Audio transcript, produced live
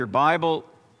Your Bible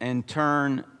and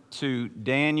turn to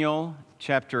Daniel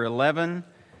chapter 11.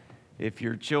 If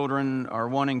your children are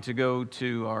wanting to go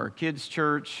to our kids'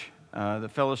 church, the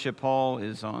fellowship hall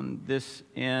is on this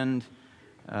end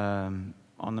on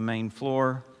the main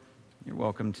floor. You're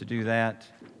welcome to do that.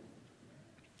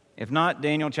 If not,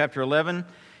 Daniel chapter 11.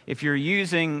 If you're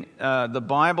using the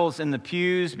Bibles in the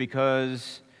pews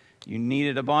because you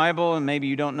needed a Bible and maybe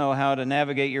you don't know how to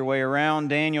navigate your way around,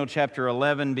 Daniel chapter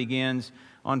 11 begins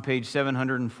on page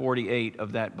 748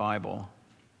 of that Bible.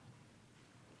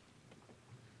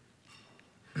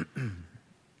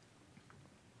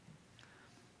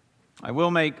 I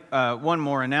will make one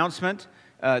more announcement.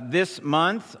 This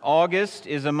month, August,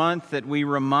 is a month that we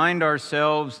remind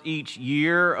ourselves each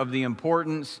year of the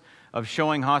importance of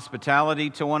showing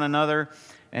hospitality to one another.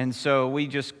 And so we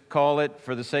just call it,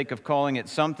 for the sake of calling it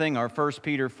something, our 1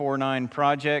 Peter 4:9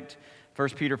 project. 1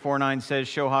 Peter 4:9 says,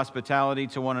 show hospitality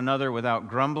to one another without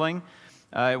grumbling.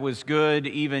 It was good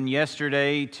even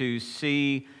yesterday to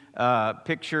see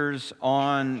pictures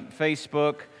on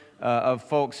Facebook of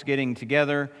folks getting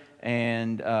together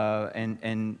and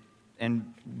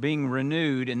being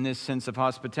renewed in this sense of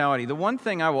hospitality. The one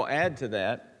thing I will add to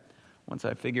that, once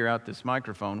I figure out this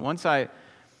microphone, one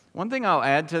thing I'll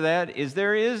add to that is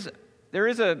there is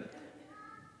a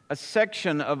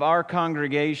section of our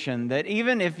congregation that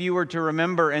even if you were to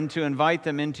remember and to invite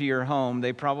them into your home,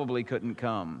 they probably couldn't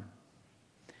come.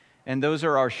 And those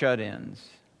are our shut-ins.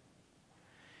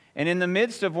 And in the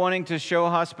midst of wanting to show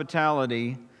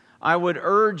hospitality, I would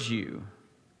urge you,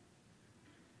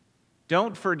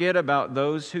 don't forget about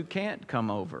those who can't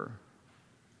come over.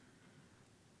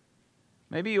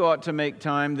 Maybe you ought to make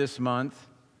time this month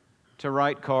to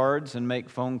write cards and make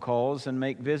phone calls and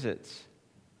make visits.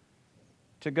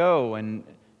 To go, and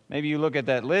maybe you look at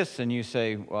that list and you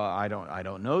say, well, I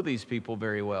don't know these people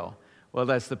very well. Well,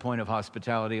 that's the point of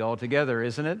hospitality altogether,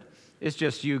 isn't it? It's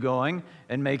just you going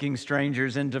and making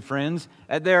strangers into friends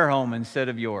at their home instead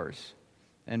of yours,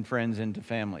 and friends into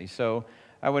family. So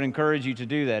I would encourage you to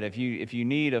do that. If you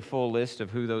need a full list of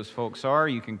who those folks are,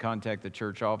 you can contact the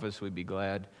church office. We'd be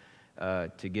glad to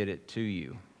get it to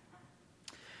you.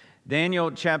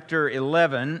 Daniel chapter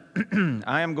 11,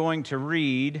 I am going to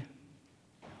read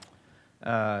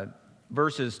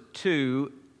verses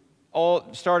 2,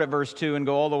 start at verse 2 and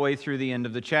go all the way through the end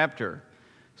of the chapter.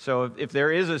 So if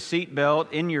there is a seat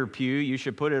belt in your pew, you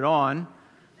should put it on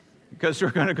because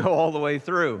we're going to go all the way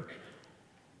through.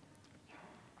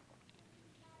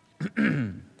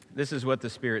 This is what the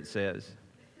Spirit says.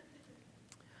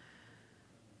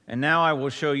 And now I will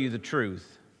show you the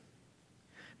truth.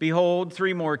 Behold,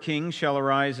 3 more kings shall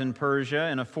arise in Persia,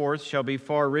 and a 4th shall be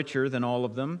far richer than all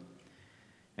of them.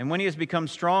 And when he has become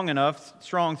strong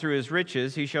through his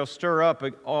riches, he shall stir up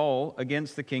all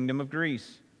against the kingdom of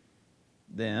Greece.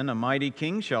 Then a mighty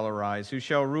king shall arise, who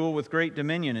shall rule with great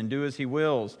dominion and do as he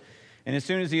wills. And as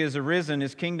soon as he has arisen,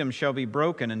 his kingdom shall be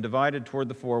broken and divided toward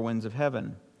the 4 winds of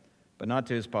heaven, but not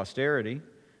to his posterity,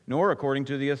 nor according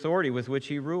to the authority with which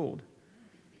he ruled.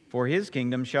 For his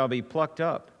kingdom shall be plucked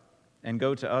up and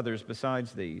go to others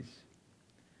besides these.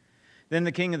 Then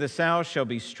the king of the south shall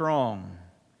be strong,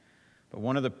 but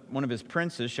one of his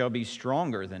princes shall be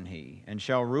stronger than he, and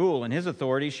shall rule, and his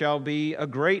authority shall be a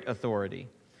great authority.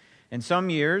 And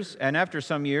after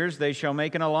some years they shall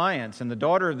make an alliance, and the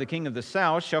daughter of the king of the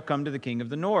south shall come to the king of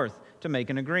the north to make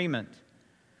an agreement.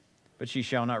 But she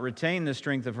shall not retain the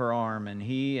strength of her arm, and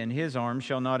he and his arm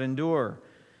shall not endure.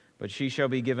 But she shall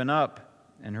be given up,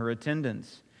 and her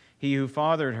attendants, he who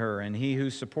fathered her, and he who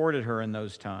supported her in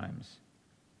those times.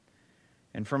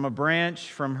 And from a branch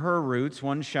from her roots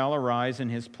one shall arise in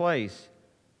his place.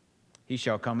 He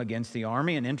shall come against the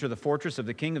army and enter the fortress of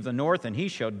the king of the north, and he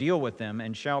shall deal with them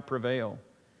and shall prevail.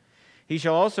 He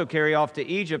shall also carry off to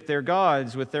Egypt their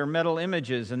gods with their metal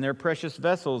images and their precious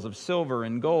vessels of silver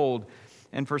and gold.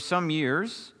 And for some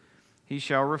years he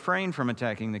shall refrain from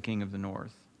attacking the king of the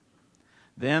north.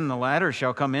 Then the latter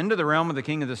shall come into the realm of the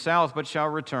king of the south, but shall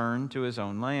return to his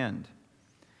own land.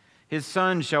 His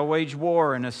sons shall wage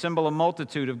war and assemble a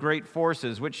multitude of great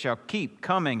forces, which shall keep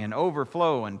coming and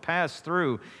overflow and pass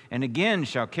through, and again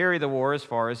shall carry the war as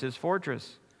far as his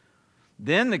fortress.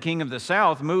 Then the king of the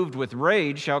south, moved with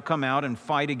rage, shall come out and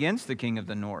fight against the king of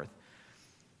the north.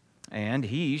 And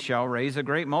he shall raise a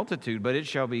great multitude, but it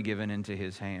shall be given into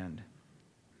his hand.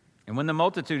 And when the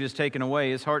multitude is taken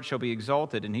away, his heart shall be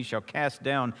exalted, and he shall cast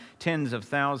down tens of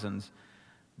thousands,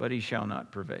 but he shall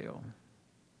not prevail.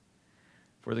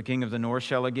 For the king of the north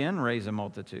shall again raise a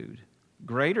multitude,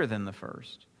 greater than the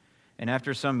first. And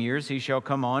after some years he shall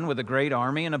come on with a great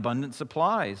army and abundant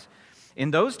supplies.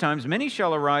 In those times many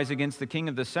shall arise against the king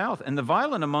of the south, and the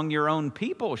violent among your own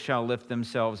people shall lift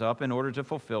themselves up in order to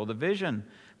fulfill the vision,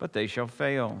 but they shall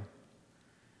fail.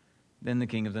 Then the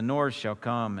king of the north shall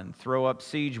come and throw up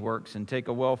siege works and take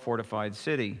a well-fortified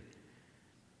city.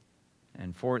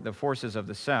 And for the forces of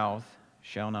the south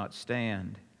shall not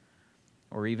stand,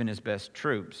 or even his best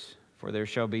troops, for there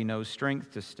shall be no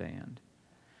strength to stand.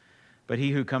 But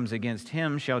he who comes against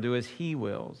him shall do as he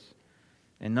wills,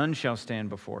 and none shall stand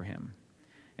before him.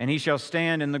 And he shall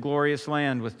stand in the glorious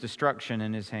land with destruction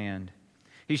in his hand.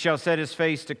 He shall set his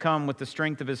face to come with the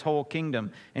strength of his whole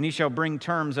kingdom, and he shall bring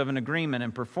terms of an agreement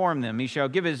and perform them. He shall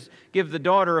give the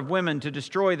daughter of women to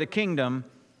destroy the kingdom,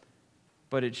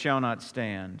 but it shall not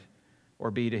stand or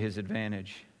be to his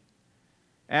advantage.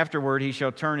 Afterward he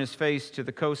shall turn his face to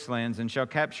the coastlands and shall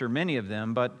capture many of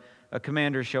them, but a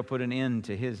commander shall put an end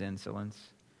to his insolence.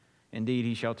 Indeed,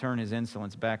 he shall turn his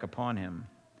insolence back upon him.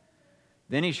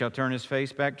 Then he shall turn his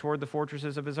face back toward the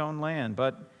fortresses of his own land,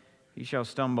 but he shall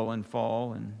stumble and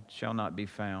fall and shall not be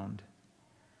found.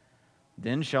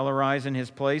 Then shall arise in his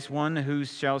place one who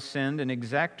shall send an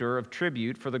exactor of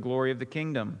tribute for the glory of the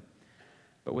kingdom.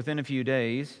 But within a few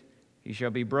days he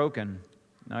shall be broken,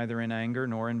 neither in anger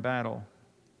nor in battle.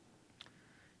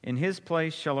 In his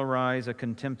place shall arise a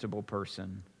contemptible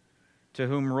person, to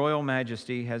whom royal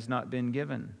majesty has not been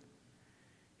given.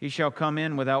 He shall come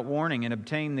in without warning and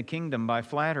obtain the kingdom by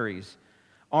flatteries.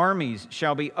 Armies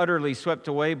shall be utterly swept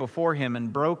away before him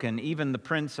and broken, even the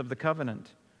prince of the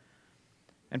covenant.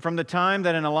 And from the time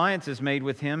that an alliance is made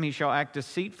with him, he shall act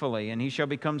deceitfully, and he shall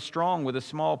become strong with a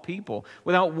small people.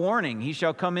 Without warning, he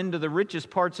shall come into the richest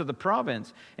parts of the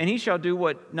province, and he shall do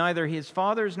what neither his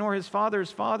fathers nor his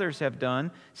fathers' fathers have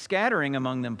done, scattering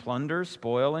among them plunder,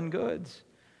 spoil, and goods.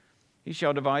 He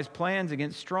shall devise plans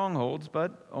against strongholds,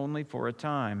 but only for a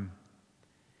time.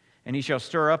 And he shall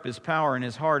stir up his power in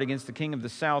his heart against the king of the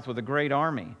south with a great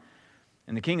army.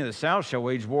 And the king of the south shall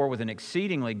wage war with an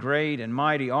exceedingly great and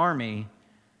mighty army,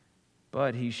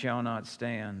 but he shall not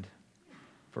stand.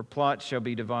 For plots shall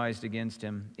be devised against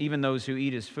him. Even those who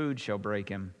eat his food shall break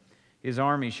him. His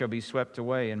army shall be swept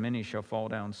away, and many shall fall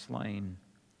down slain.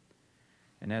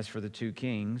 And as for the two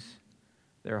kings,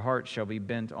 their hearts shall be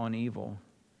bent on evil.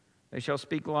 They shall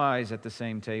speak lies at the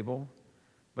same table,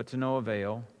 but to no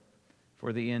avail,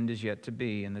 for the end is yet to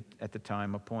be at the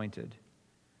time appointed.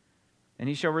 And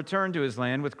he shall return to his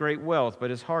land with great wealth, but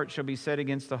his heart shall be set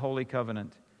against the holy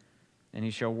covenant, and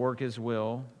he shall work his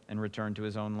will and return to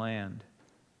his own land.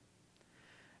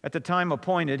 At the time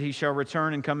appointed he shall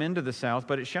return and come into the south,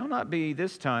 but it shall not be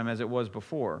this time as it was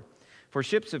before. For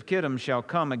ships of Kittim shall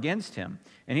come against him,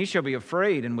 and he shall be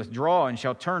afraid and withdraw, and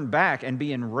shall turn back and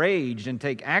be enraged and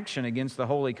take action against the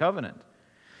holy covenant.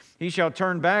 He shall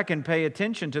turn back and pay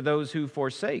attention to those who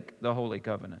forsake the holy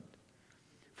covenant.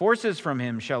 Forces from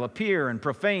him shall appear and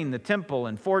profane the temple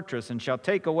and fortress, and shall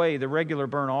take away the regular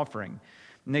burnt offering.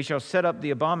 And they shall set up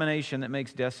the abomination that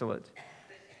makes desolate.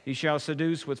 He shall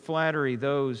seduce with flattery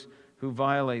those who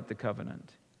violate the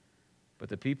covenant. But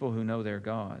the people who know their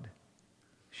God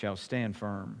shall stand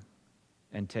firm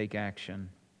and take action.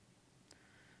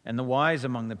 And the wise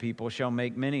among the people shall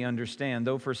make many understand,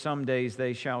 though for some days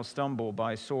they shall stumble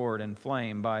by sword and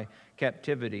flame, by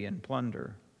captivity and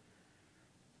plunder.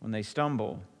 When they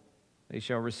stumble, they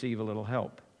shall receive a little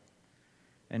help.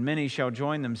 And many shall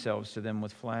join themselves to them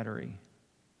with flattery.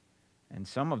 And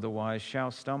some of the wise shall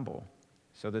stumble,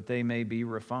 so that they may be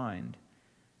refined,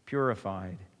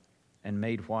 purified, and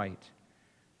made white,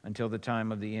 until the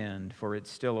time of the end, for it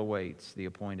still awaits the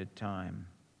appointed time.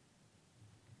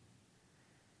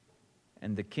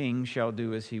 And the king shall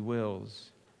do as he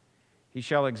wills. He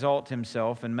shall exalt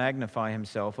himself and magnify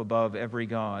himself above every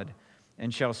god,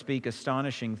 and shall speak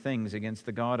astonishing things against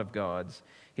the God of gods.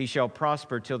 He shall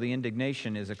prosper till the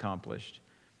indignation is accomplished,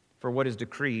 for what is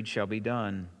decreed shall be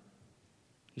done.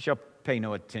 He shall pay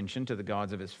no attention to the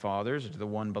gods of his fathers, or to the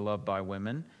one beloved by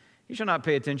women. He shall not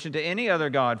pay attention to any other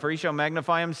god, for he shall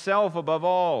magnify himself above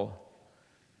all.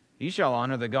 He shall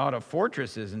honor the God of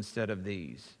fortresses instead of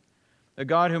these. The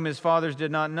God whom his fathers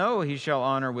did not know, he shall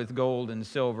honor with gold and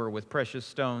silver, with precious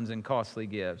stones and costly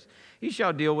gifts. He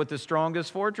shall deal with the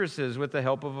strongest fortresses with the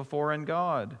help of a foreign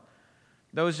god.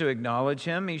 Those who acknowledge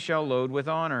him, he shall load with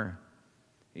honor.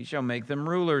 He shall make them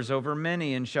rulers over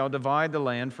many, and shall divide the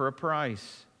land for a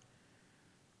price.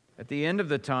 At the end of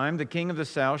the time, the king of the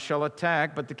south shall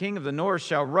attack, but the king of the north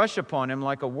shall rush upon him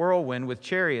like a whirlwind, with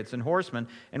chariots and horsemen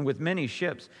and with many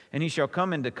ships. And he shall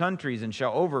come into countries and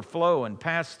shall overflow and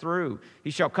pass through.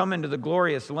 He shall come into the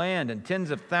glorious land, and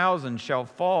tens of thousands shall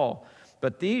fall.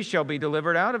 But these shall be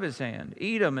delivered out of his hand,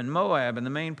 Edom and Moab and the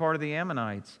main part of the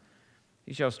Ammonites.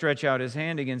 He shall stretch out his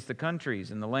hand against the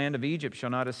countries, and the land of Egypt shall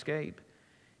not escape.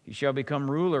 He shall become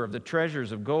ruler of the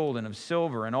treasures of gold and of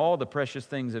silver and all the precious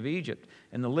things of Egypt,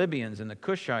 and the Libyans and the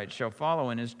Cushites shall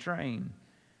follow in his train.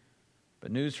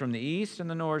 But news from the east and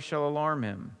the north shall alarm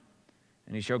him,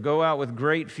 and he shall go out with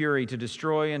great fury to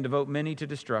destroy and devote many to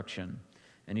destruction,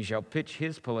 and he shall pitch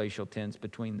his palatial tents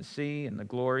between the sea and the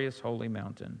glorious holy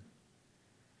mountain.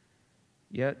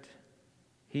 Yet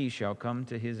he shall come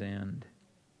to his end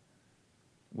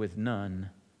with none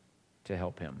to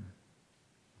help him.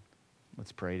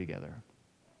 Let's pray together.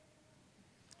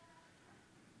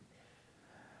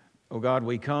 Oh God,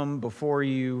 we come before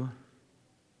you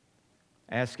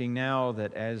asking now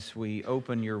that as we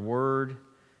open your word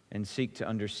and seek to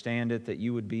understand it, that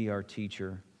you would be our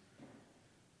teacher,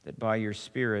 that by your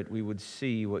Spirit we would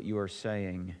see what you are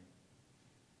saying,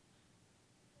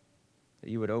 that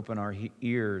you would open our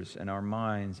ears and our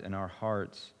minds and our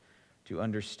hearts to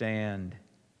understand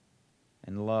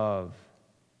and love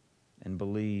and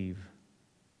believe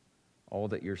all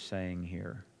that you're saying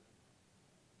here.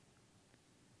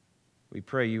 We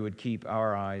pray you would keep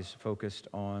our eyes focused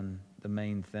on the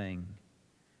main thing,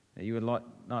 that you would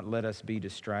not let us be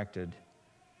distracted,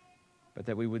 but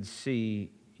that we would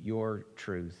see your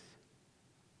truth.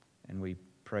 And we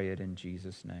pray it in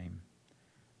Jesus' name.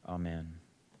 Amen.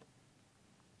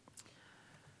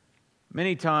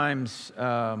 Many times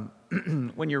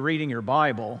when you're reading your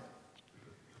Bible,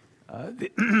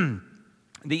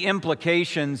 the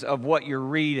implications of what you're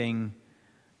reading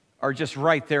are just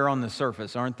right there on the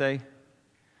surface, aren't they?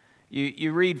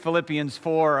 You read Philippians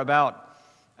 4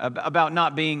 about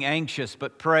not being anxious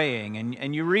but praying,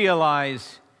 and you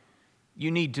realize you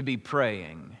need to be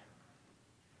praying.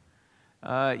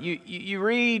 You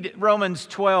read Romans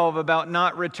 12 about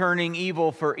not returning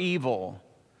evil for evil,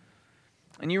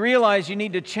 and you realize you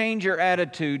need to change your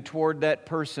attitude toward that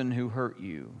person who hurt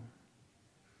you.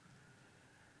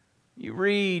 You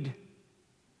read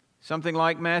something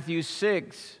like Matthew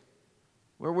 6,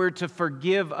 where we're to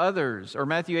forgive others, or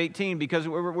Matthew 18, because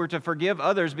we're to forgive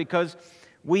others because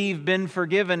we've been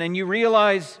forgiven, and you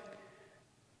realize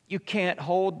you can't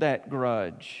hold that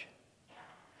grudge.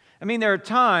 I mean, there are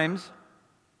times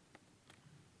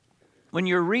when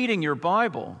you're reading your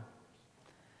Bible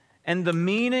and the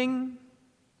meaning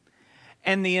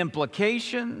and the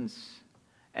implications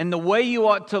and the way you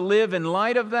ought to live in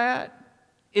light of that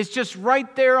is just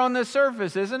right there on the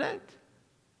surface, isn't it?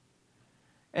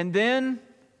 And then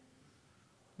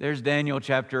there's Daniel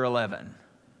chapter 11.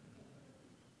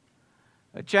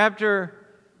 A chapter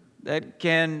that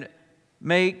can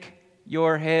make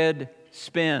your head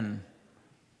spin.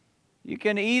 You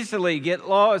can easily get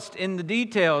lost in the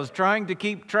details trying to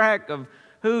keep track of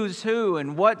who's who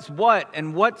and what's what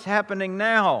and what's happening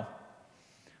now.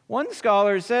 One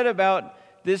scholar said about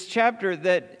this chapter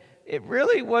that it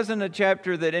really wasn't a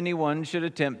chapter that anyone should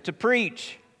attempt to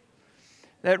preach.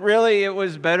 That really it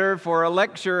was better for a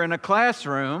lecture in a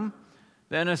classroom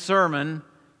than a sermon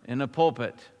in a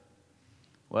pulpit.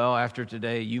 Well, after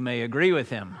today, you may agree with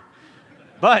him,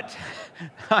 but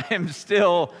I am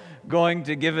still going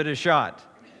to give it a shot.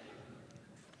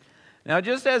 Now,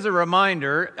 just as a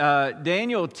reminder,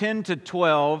 Daniel 10 to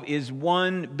 12 is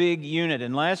one big unit.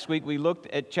 And last week we looked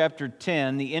at chapter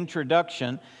 10, the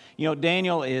introduction. You know,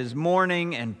 Daniel is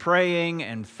mourning and praying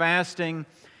and fasting.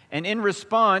 And in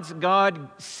response,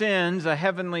 God sends a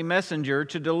heavenly messenger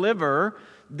to deliver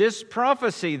this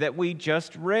prophecy that we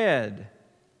just read.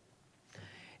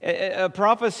 A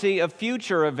prophecy of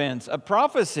future events, a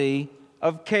prophecy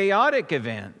of chaotic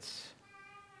events.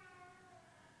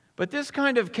 But this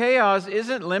kind of chaos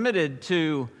isn't limited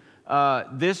to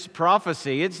this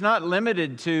prophecy. It's not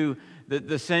limited to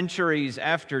the centuries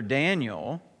after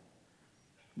Daniel.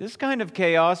 This kind of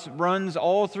chaos runs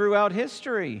all throughout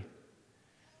history.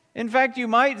 In fact, you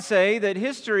might say that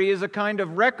history is a kind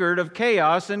of record of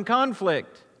chaos and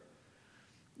conflict.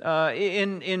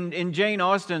 In Jane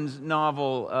Austen's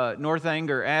novel,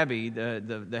 Northanger Abbey,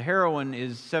 the heroine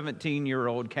is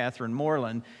 17-year-old Catherine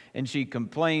Morland, and she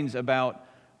complains about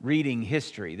reading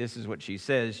history. This is what she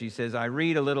says. She says, "I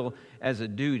read a little as a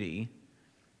duty,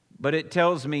 but it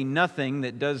tells me nothing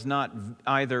that does not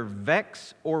either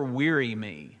vex or weary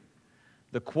me.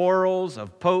 The quarrels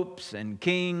of popes and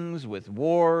kings with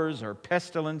wars or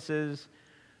pestilences,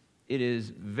 it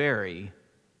is very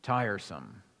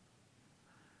tiresome."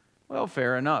 Well,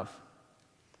 fair enough.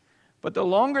 But the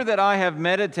longer that I have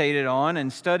meditated on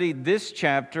and studied this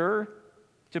chapter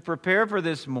to prepare for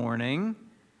this morning,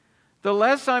 the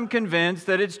less I'm convinced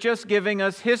that it's just giving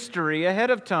us history ahead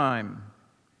of time.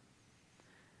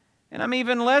 And I'm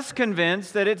even less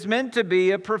convinced that it's meant to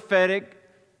be a prophetic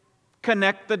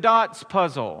connect the dots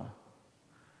puzzle.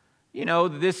 You know,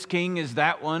 this king is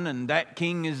that one and that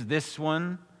king is this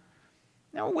one.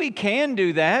 Now, we can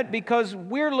do that because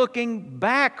we're looking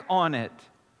back on it.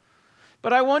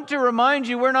 But I want to remind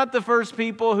you, we're not the first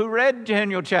people who read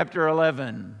Daniel chapter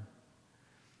 11.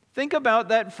 Think about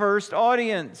that first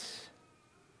audience.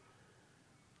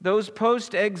 Those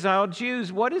post-exile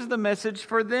Jews, what is the message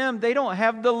for them? They don't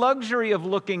have the luxury of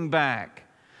looking back.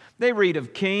 They read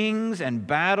of kings and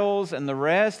battles and the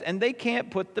rest, and they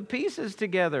can't put the pieces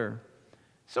together.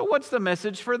 So what's the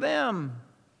message for them?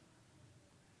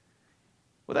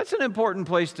 Well, that's an important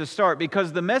place to start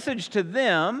because the message to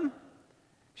them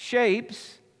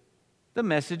shapes the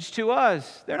message to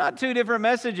us. They're not two different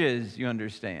messages, you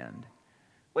understand.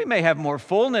 We may have more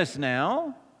fullness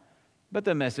now, but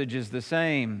the message is the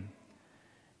same.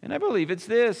 And I believe it's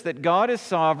this, that God is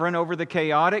sovereign over the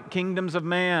chaotic kingdoms of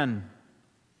man.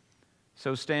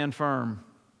 So stand firm.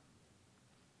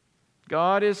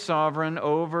 God is sovereign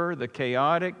over the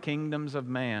chaotic kingdoms of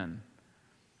man.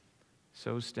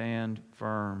 So stand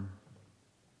firm.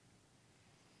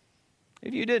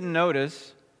 If you didn't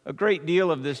notice, a great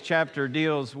deal of this chapter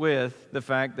deals with the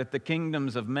fact that the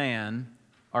kingdoms of man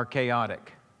are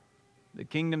chaotic. The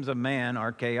kingdoms of man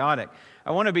are chaotic.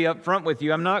 I want to be upfront with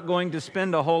you. I'm not going to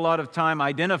spend a whole lot of time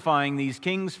identifying these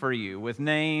kings for you with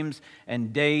names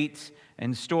and dates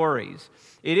and stories.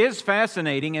 It is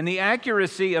fascinating, and the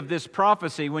accuracy of this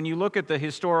prophecy, when you look at the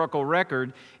historical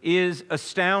record, is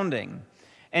astounding.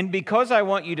 And because I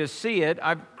want you to see it,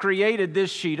 I've created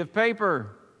this sheet of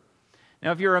paper.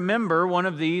 Now, if you're a member, one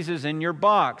of these is in your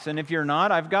box. And if you're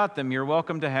not, I've got them. You're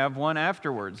welcome to have one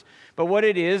afterwards. But what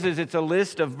it is it's a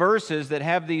list of verses that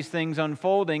have these things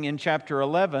unfolding in chapter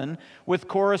 11 with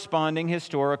corresponding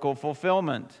historical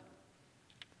fulfillment.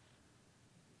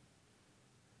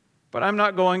 But I'm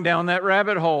not going down that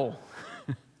rabbit hole.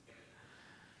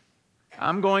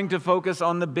 I'm going to focus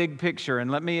on the big picture, and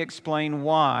let me explain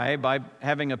why by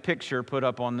having a picture put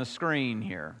up on the screen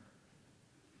here.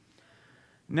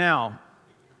 Now,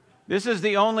 this is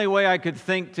the only way I could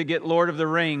think to get Lord of the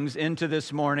Rings into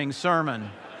this morning's sermon.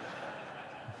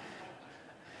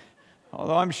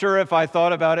 Although I'm sure if I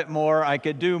thought about it more, I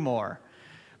could do more.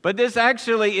 But this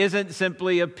actually isn't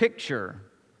simply a picture.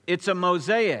 It's a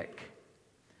mosaic.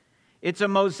 It's a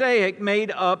mosaic made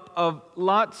up of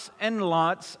lots and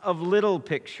lots of little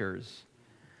pictures.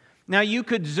 Now, you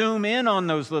could zoom in on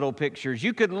those little pictures.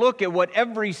 You could look at what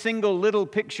every single little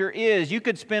picture is. We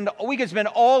could spend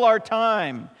all our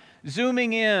time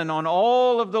zooming in on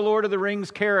all of the Lord of the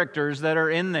Rings characters that are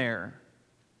in there.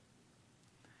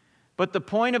 But the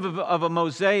point of a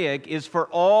mosaic is for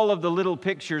all of the little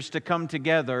pictures to come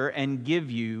together and give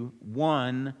you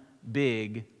one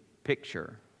big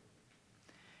picture.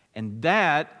 And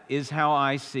that is how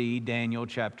I see Daniel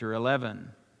chapter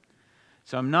 11.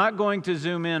 So I'm not going to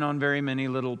zoom in on very many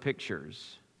little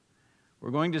pictures.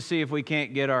 We're going to see if we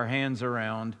can't get our hands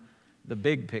around the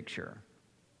big picture.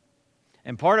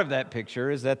 And part of that picture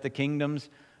is that the kingdoms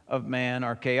of man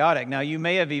are chaotic. Now, you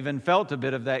may have even felt a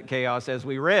bit of that chaos as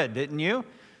we read, didn't you?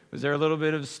 Was there a little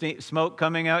bit of smoke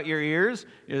coming out your ears?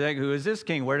 You're like, who is this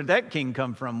king? Where did that king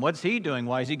come from? What's he doing?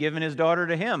 Why is he giving his daughter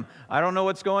to him? I don't know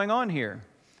what's going on here.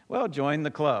 Well, join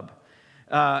the club.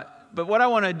 But what I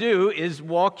want to do is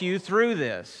walk you through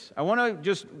this. I want to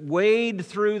just wade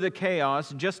through the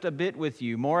chaos just a bit with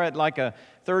you, more at like a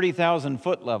 30,000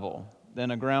 foot level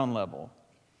than a ground level.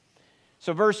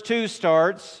 So verse 2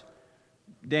 starts,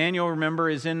 Daniel, remember,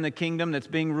 is in the kingdom that's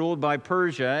being ruled by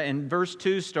Persia, and verse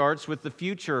 2 starts with the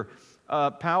future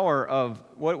power of,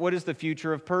 what is the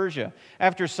future of Persia?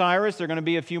 After Cyrus, there are going to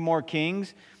be a few more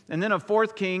kings. And then a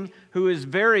fourth king who is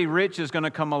very rich is going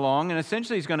to come along, and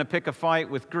essentially he's going to pick a fight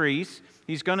with Greece.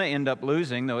 He's going to end up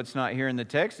losing, though it's not here in the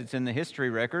text, it's in the history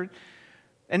record.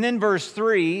 And then verse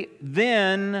 3,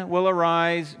 then will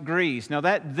arise Greece. Now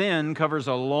that then covers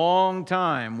a long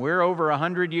time. We're over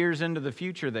 100 years into the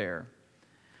future there.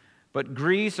 But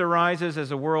Greece arises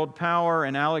as a world power,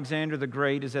 and Alexander the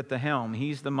Great is at the helm.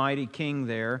 He's the mighty king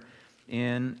there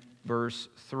in verse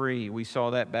 3. We saw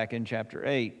that back in chapter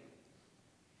 8.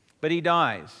 But he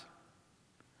dies.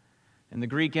 And the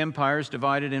Greek Empire is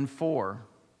divided in 4.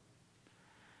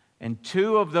 And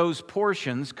 2 of those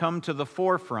portions come to the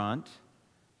forefront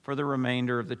for the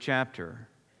remainder of the chapter.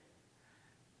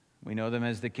 We know them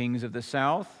as the kings of the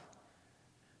south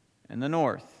and the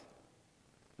north.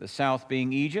 The south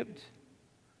being Egypt,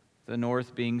 the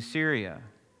north being Syria.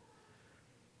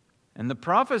 And the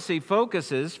prophecy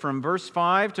focuses from verse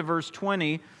 5 to verse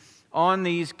 20 on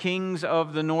these kings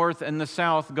of the north and the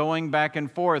south going back and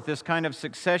forth, this kind of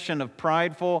succession of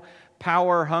prideful,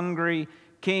 power-hungry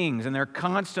kings, and they're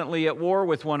constantly at war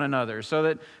with one another. So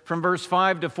that from verse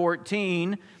 5 to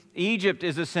 14, Egypt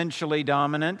is essentially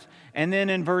dominant. And then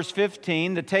in verse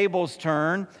 15, the tables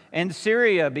turn and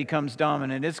Syria becomes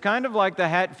dominant. It's kind of like the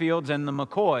Hatfields and the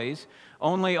McCoys,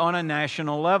 only on a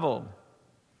national level.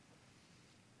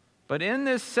 But in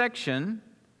this section,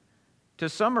 to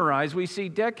summarize, we see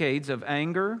decades of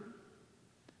anger,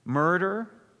 murder,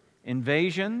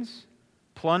 invasions,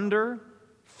 plunder,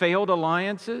 failed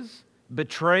alliances,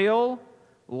 betrayal,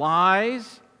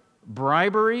 lies,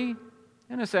 bribery,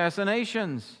 and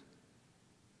assassinations.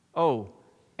 Oh,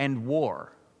 and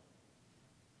war.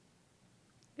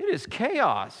 It is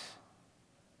chaos.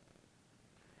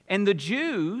 And the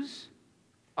Jews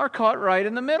are caught right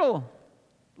in the middle.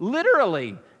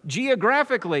 Literally,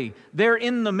 geographically, they're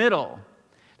in the middle.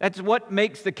 That's what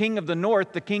makes the king of the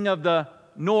north the king of the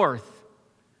north,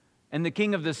 and the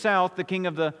king of the south the king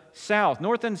of the south.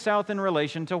 North and south in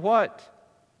relation to what?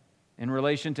 In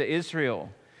relation to Israel.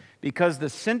 Because the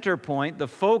center point, the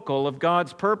focal of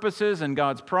God's purposes and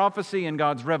God's prophecy and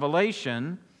God's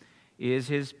revelation is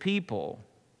His people.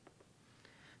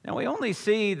 Now, we only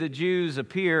see the Jews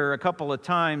appear a couple of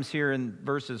times here in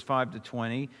verses 5 to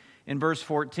 20. In verse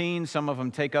 14, some of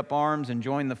them take up arms and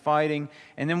join the fighting.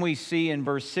 And then we see in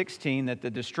verse 16 that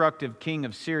the destructive king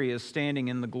of Syria is standing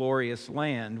in the glorious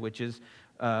land, which is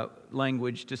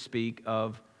language to speak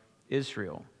of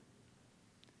Israel.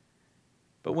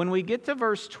 But when we get to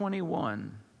verse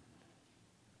 21,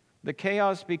 the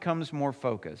chaos becomes more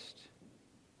focused.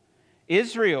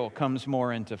 Israel comes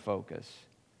more into focus,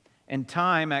 and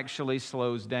time actually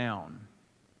slows down.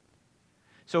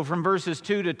 So from verses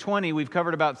 2 to 20, we've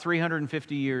covered about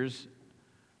 350 years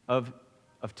of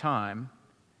time,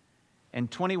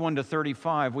 and 21 to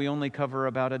 35, we only cover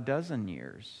about a dozen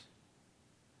years.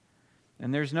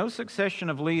 And there's no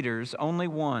succession of leaders, only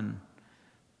one.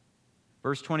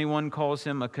 Verse 21 calls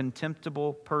him a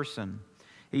contemptible person.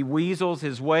 He weasels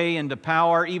his way into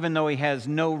power even though he has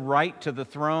no right to the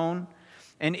throne.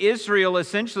 And Israel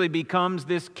essentially becomes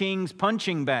this king's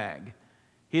punching bag,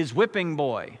 his whipping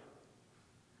boy.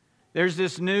 There's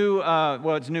this new,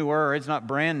 it's newer, it's not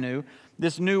brand new,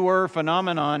 this newer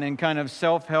phenomenon in kind of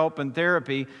self-help and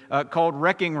therapy called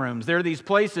wrecking rooms. There are these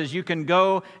places you can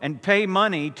go and pay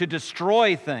money to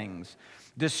destroy things.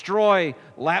 Destroy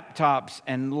laptops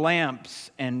and lamps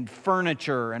and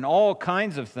furniture and all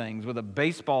kinds of things with a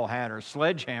baseball hat or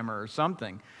sledgehammer or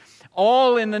something.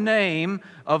 All in the name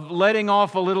of letting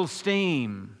off a little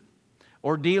steam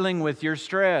or dealing with your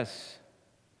stress.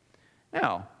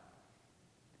 Now,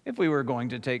 if we were going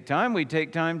to take time, we'd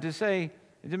take time to say,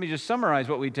 let me just summarize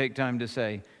what we take time to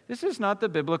say. This is not the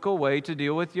biblical way to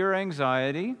deal with your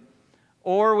anxiety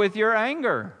or with your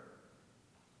anger.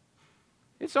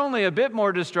 It's only a bit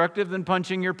more destructive than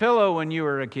punching your pillow when you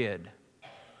were a kid.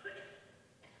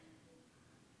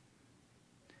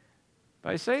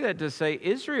 But I say that to say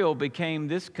Israel became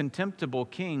this contemptible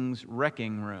king's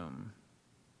wrecking room.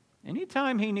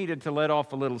 Anytime he needed to let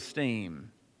off a little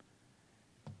steam,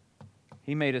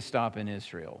 he made a stop in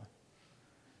Israel.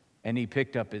 And he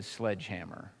picked up his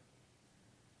sledgehammer.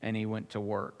 And he went to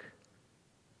work.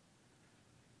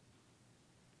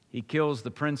 He kills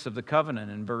the Prince of the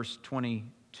Covenant in verse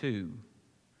 22,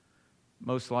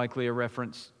 most likely a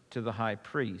reference to the high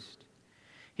priest.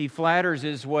 He flatters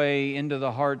his way into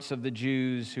the hearts of the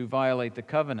Jews who violate the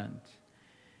covenant.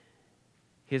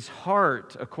 His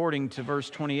heart, according to verse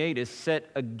 28, is set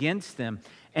against them.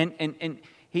 And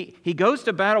he goes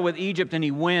to battle with Egypt and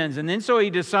he wins. And then so he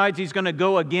decides he's going to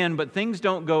go again, but things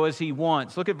don't go as he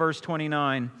wants. Look at verse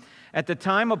 29. At the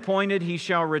time appointed he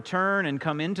shall return and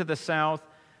come into the south,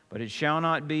 but it shall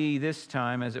not be this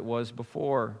time as it was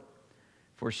before.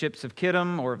 For ships of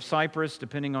Kittim or of Cyprus,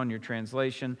 depending on your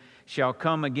translation, shall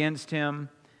come against him,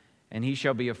 and he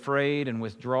shall be afraid and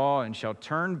withdraw, and shall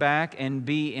turn back and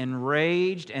be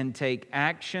enraged and take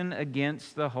action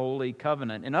against the holy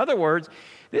covenant. In other words,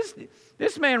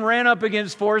 this man ran up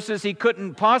against forces he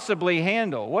couldn't possibly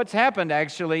handle. What's happened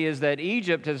actually is that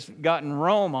Egypt has gotten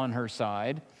Rome on her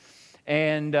side.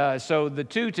 And so the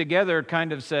two together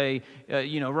kind of say,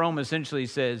 Rome essentially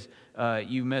says,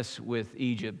 you mess with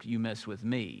Egypt, you mess with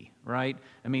me, right?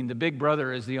 I mean, the big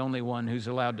brother is the only one who's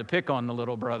allowed to pick on the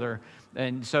little brother.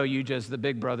 And so the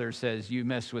big brother says, you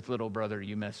mess with little brother,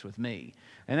 you mess with me.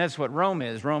 And that's what Rome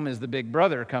is. Rome is the big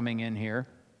brother coming in here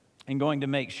and going to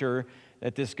make sure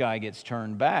that this guy gets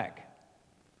turned back.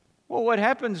 Well, what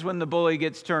happens when the bully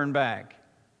gets turned back?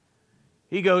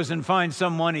 He goes and finds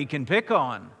someone he can pick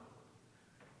on.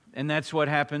 And that's what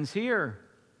happens here.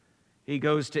 He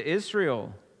goes to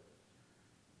Israel.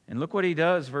 And look what he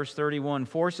does, verse 31.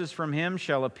 Forces from him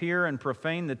shall appear and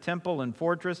profane the temple and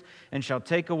fortress, and shall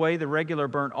take away the regular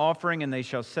burnt offering, and they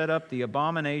shall set up the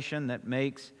abomination that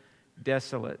makes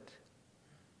desolate.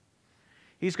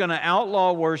 He's going to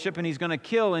outlaw worship, and he's going to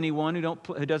kill anyone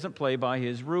who doesn't play by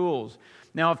his rules.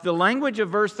 Now, if the language of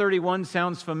verse 31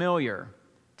 sounds familiar,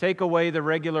 take away the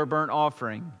regular burnt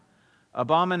offering,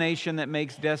 abomination that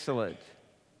makes desolate.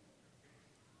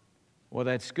 Well,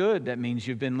 that's good. That means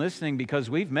you've been listening, because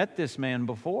we've met this man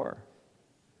before.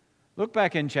 Look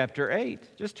back in chapter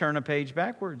 8. Just turn a page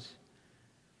backwards.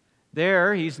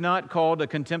 There, he's not called a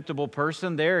contemptible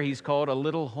person. There, he's called a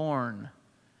little horn.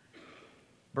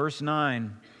 Verse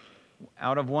 9,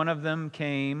 out of one of them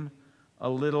came a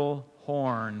little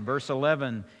horn. Verse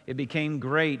 11, it became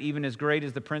great, even as great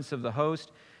as the prince of the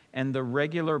host, and the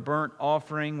regular burnt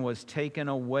offering was taken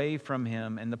away from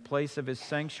him, and the place of his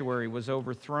sanctuary was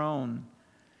overthrown.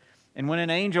 And when an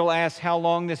angel asks how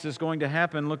long this is going to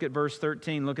happen, look at verse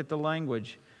 13, look at the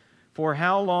language. For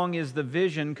how long is the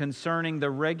vision concerning the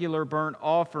regular burnt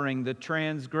offering, the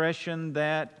transgression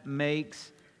that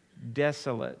makes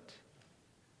desolate?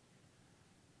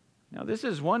 Now, this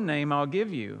is one name I'll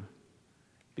give you,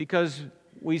 because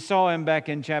we saw him back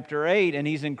in chapter 8, and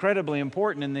he's incredibly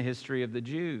important in the history of the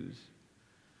Jews.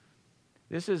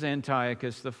 This is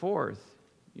Antiochus IV. You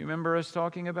remember us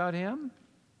talking about him?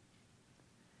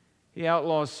 He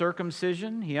outlaws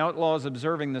circumcision. He outlaws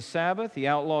observing the Sabbath. He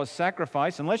outlaws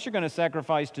sacrifice, unless you're going to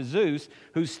sacrifice to Zeus,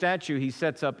 whose statue he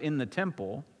sets up in the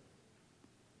temple.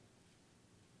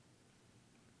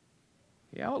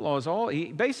 He outlaws all.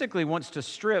 He basically wants to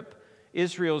strip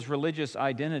Israel's religious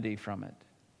identity from it.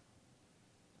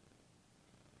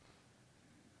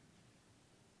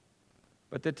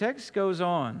 But the text goes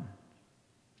on.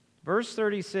 Verse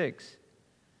 36.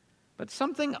 But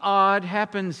something odd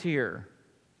happens here.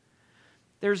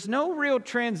 There's no real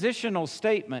transitional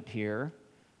statement here.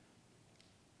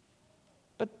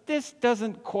 But this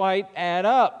doesn't quite add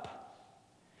up.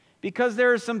 Because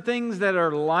there are some things that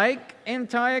are like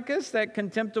Antiochus, that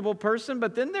contemptible person,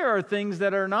 but then there are things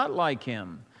that are not like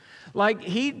him. Like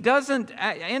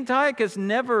Antiochus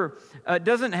never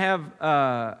denies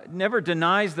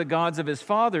the gods of his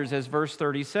fathers, as verse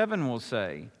 37 will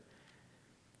say.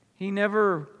 He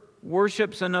never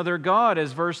worships another god,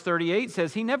 as verse 38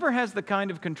 says. He never has the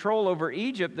kind of control over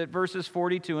Egypt that verses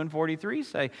 42 and 43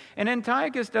 say. And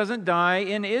Antiochus doesn't die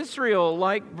in Israel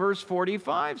like verse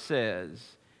 45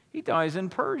 says. He dies in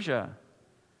Persia.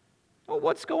 Well,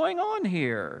 what's going on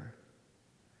here?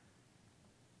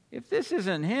 If this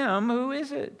isn't him, who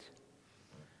is it?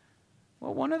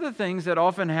 Well, one of the things that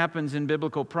often happens in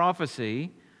biblical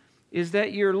prophecy is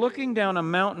that you're looking down a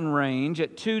mountain range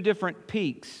at two different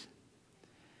peaks.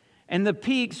 And the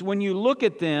peaks, when you look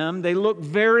at them, they look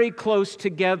very close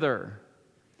together.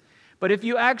 But if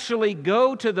you actually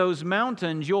go to those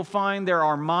mountains, you'll find there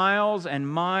are miles and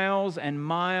miles and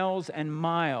miles and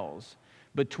miles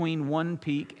between one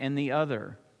peak and the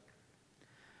other.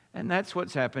 And that's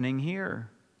what's happening here.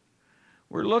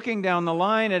 We're looking down the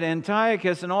line at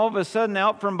Antiochus, and all of a sudden,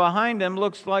 out from behind him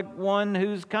looks like one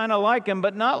who's kind of like him,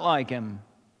 but not like him.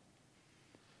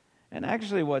 And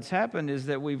actually what's happened is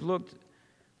that we've looked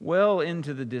well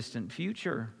into the distant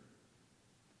future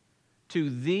to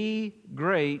the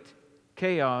great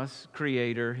chaos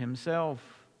creator himself,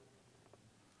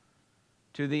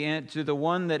 to the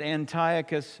one that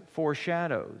Antiochus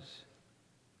foreshadows,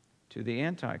 to the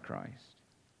Antichrist.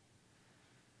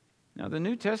 Now, the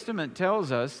New Testament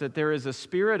tells us that there is a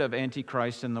spirit of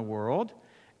Antichrist in the world,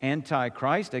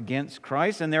 Antichrist against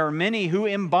Christ, and there are many who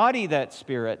embody that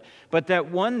spirit, but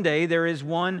that one day there is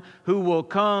one who will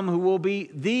come who will be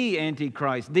the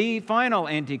Antichrist, the final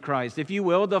Antichrist, if you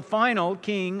will, the final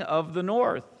king of the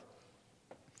north.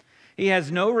 He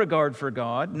has no regard for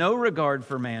God, no regard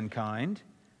for mankind.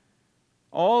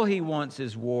 All he wants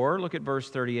is war. Look at verse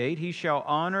 38. He shall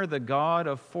honor the God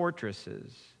of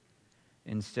fortresses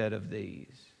instead of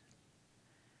these.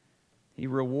 He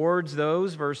rewards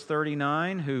those, verse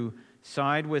 39, who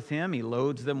side with him. He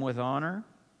loads them with honor.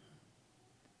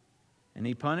 And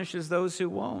he punishes those who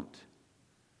won't.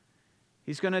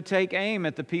 He's going to take aim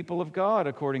at the people of God,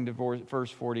 according to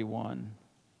verse 41.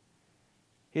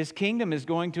 His kingdom is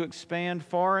going to expand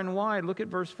far and wide. Look at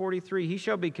verse 43. He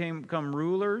shall become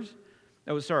rulers.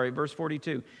 Verse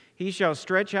 42. He shall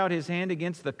stretch out his hand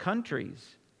against the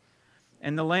countries,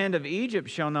 and the land of Egypt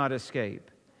shall not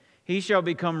escape. He shall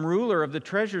become ruler of the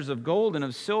treasures of gold and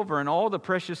of silver and all the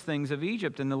precious things of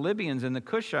Egypt, and the Libyans and the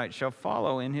Cushites shall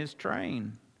follow in his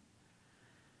train.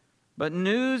 But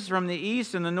news from the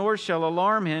east and the north shall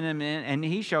alarm him, and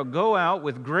he shall go out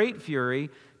with great fury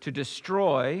to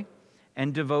destroy,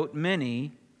 and devote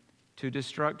many to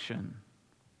destruction.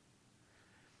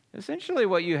 Essentially,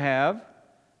 what you have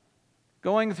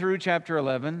going through chapter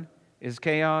 11 is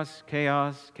chaos,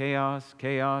 chaos, chaos,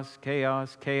 chaos,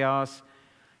 chaos, chaos,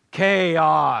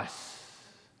 chaos.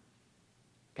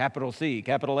 Capital C,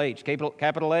 capital H,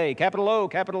 capital A, capital O,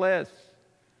 capital S.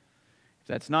 If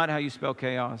that's not how you spell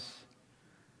chaos,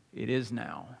 it is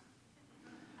now.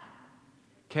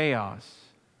 Chaos.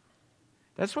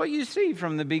 That's what you see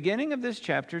from the beginning of this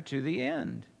chapter to the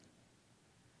end.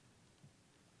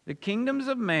 The kingdoms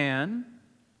of man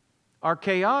are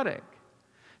chaotic.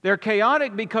 They're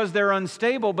chaotic because they're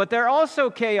unstable, but they're also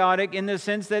chaotic in the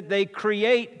sense that they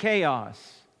create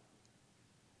chaos.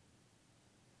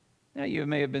 Now, you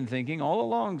may have been thinking all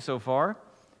along so far,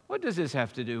 what does this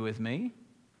have to do with me?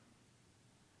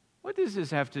 What does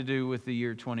this have to do with the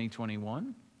year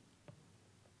 2021?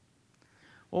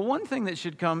 Well, one thing that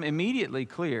should come immediately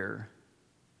clear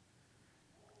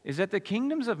is that the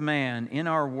kingdoms of man in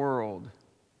our world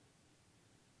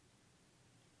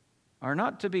are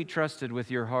not to be trusted with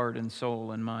your heart and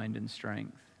soul and mind and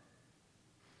strength.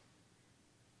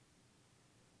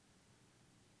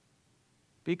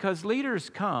 Because leaders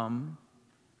come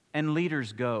and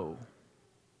leaders go.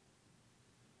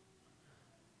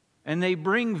 And they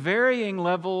bring varying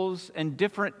levels and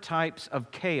different types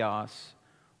of chaos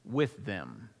with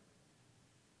them.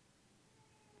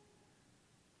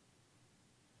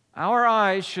 Our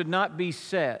eyes should not be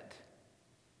set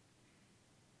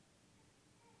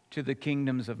to the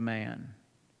kingdoms of man.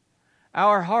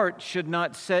 Our heart should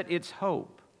not set its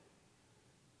hope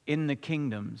in the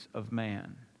kingdoms of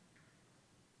man.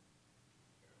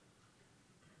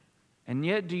 And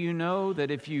yet, do you know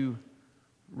that if you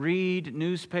read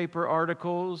newspaper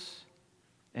articles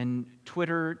and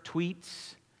Twitter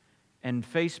tweets and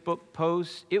Facebook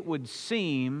posts, it would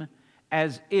seem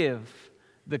as if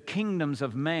the kingdoms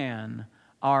of man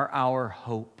are our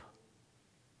hope.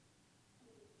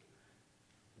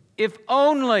 If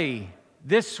only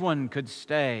this one could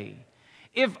stay.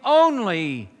 If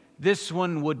only this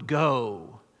one would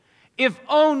go. If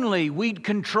only we'd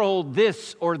control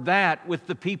this or that with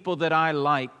the people that I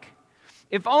like.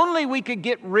 If only we could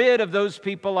get rid of those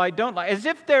people I don't like. As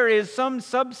if there is some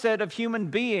subset of human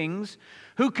beings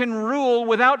who can rule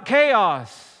without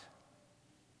chaos.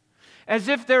 As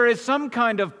if there is some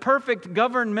kind of perfect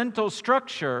governmental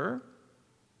structure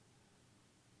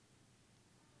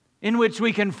in which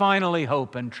we can finally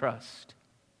hope and trust.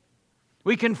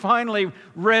 We can finally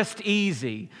rest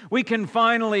easy. We can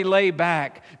finally lay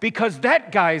back because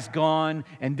that guy's gone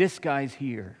and this guy's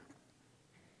here.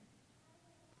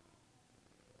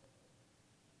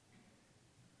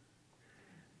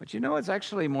 But you know, it's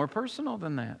actually more personal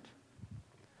than that.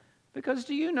 Because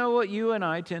do you know what you and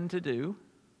I tend to do?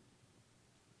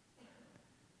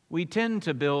 We tend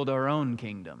to build our own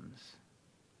kingdoms.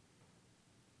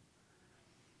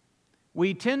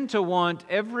 We tend to want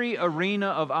every arena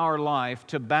of our life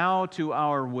to bow to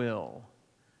our will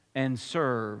and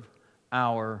serve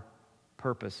our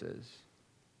purposes.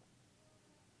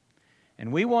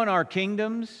 And we want our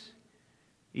kingdoms,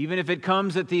 even if it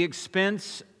comes at the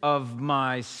expense of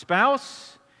my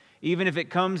spouse, even if it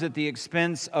comes at the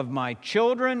expense of my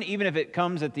children, even if it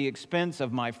comes at the expense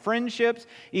of my friendships,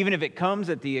 even if it comes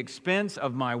at the expense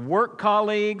of my work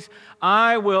colleagues,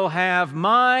 I will have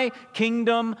my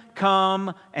kingdom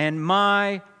come and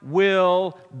my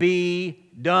will be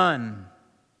done.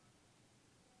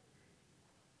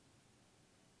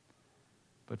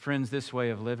 But friends, this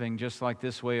way of living, just like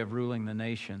this way of ruling the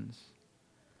nations,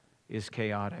 is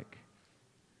chaotic.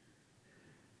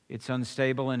 It's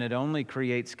unstable, and it only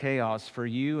creates chaos for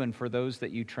you and for those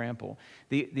that you trample.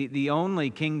 The only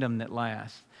kingdom that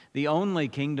lasts, the only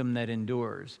kingdom that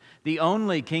endures, the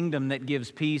only kingdom that gives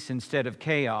peace instead of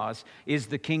chaos is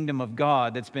the kingdom of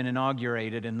God that's been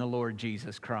inaugurated in the Lord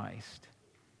Jesus Christ.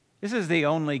 This is the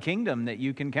only kingdom that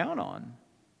you can count on.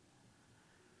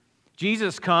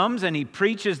 Jesus comes and He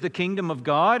preaches the kingdom of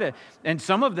God, and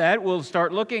some of that we'll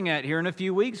start looking at here in a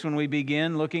few weeks when we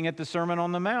begin looking at the Sermon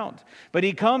on the Mount. But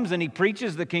He comes and He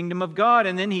preaches the kingdom of God,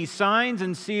 and then He signs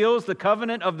and seals the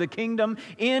covenant of the kingdom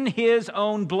in His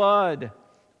own blood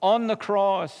on the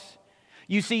cross.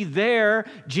 You see, there,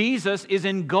 Jesus is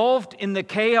engulfed in the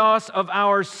chaos of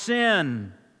our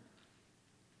sin.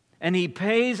 And He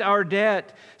pays our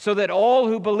debt so that all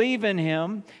who believe in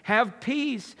Him have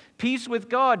peace. Peace with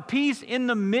God, peace in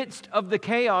the midst of the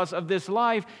chaos of this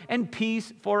life, and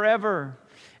peace forever.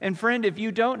 And friend, if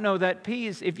you don't know that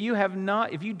peace, if you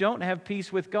don't have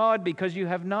peace with God because you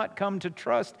have not come to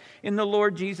trust in the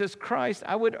Lord Jesus Christ,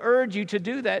 I would urge you to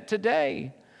do that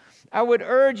today. I would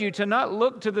urge you to not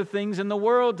look to the things in the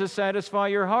world to satisfy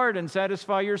your heart and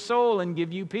satisfy your soul and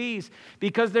give you peace,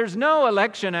 because there's no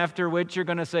election after which you're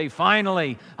going to say,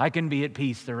 finally, I can be at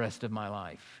peace the rest of my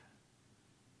life.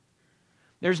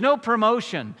 There's no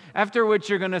promotion after which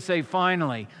you're going to say,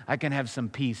 finally, I can have some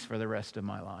peace for the rest of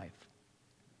my life.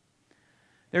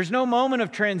 There's no moment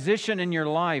of transition in your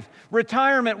life.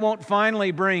 Retirement won't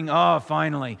finally bring,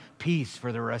 finally, peace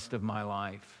for the rest of my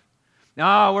life.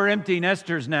 We're empty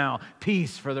nesters now.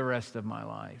 Peace for the rest of my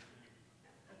life.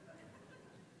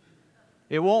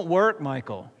 It won't work,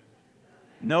 Michael.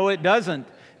 No, it doesn't,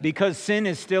 because sin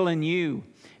is still in you,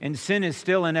 and sin is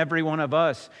still in every one of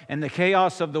us, and the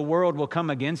chaos of the world will come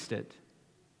against it.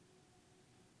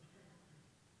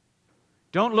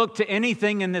 Don't look to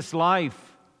anything in this life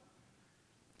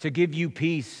to give you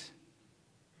peace,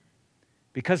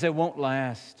 because it won't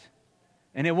last,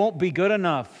 and it won't be good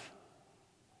enough.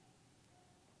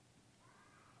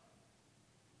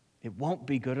 It won't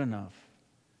be good enough.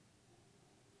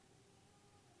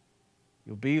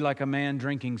 You'll be like a man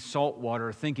drinking salt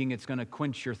water, thinking it's going to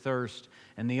quench your thirst,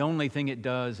 and the only thing it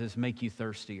does is make you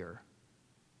thirstier.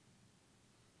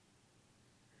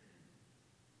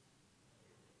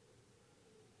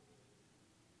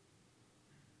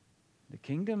 The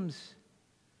kingdoms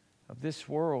of this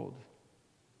world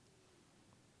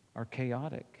are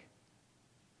chaotic.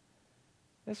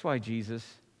 That's why Jesus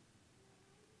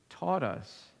taught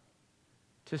us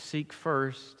to seek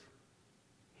first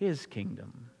His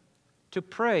kingdom, to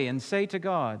pray and say to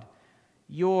God,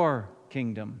 your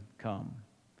kingdom come,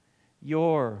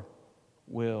 your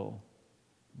will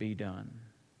be done.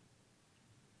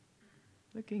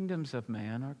 The kingdoms of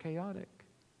man are chaotic.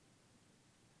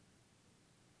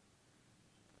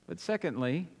 But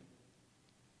secondly,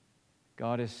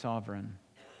 God is sovereign.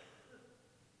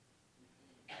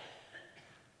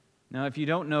 Now, if you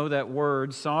don't know that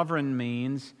word, sovereign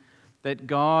means that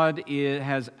God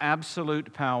has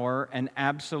absolute power and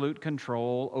absolute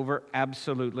control over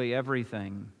absolutely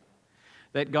everything.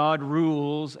 That God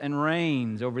rules and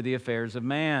reigns over the affairs of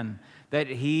man. That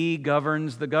He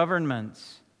governs the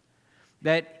governments.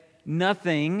 That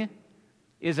nothing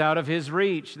is out of His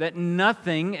reach. That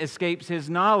nothing escapes His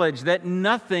knowledge. That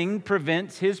nothing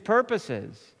prevents His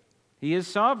purposes. He is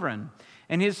sovereign.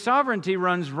 And His sovereignty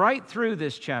runs right through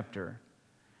this chapter.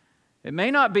 It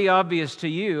may not be obvious to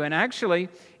you, and actually,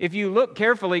 if you look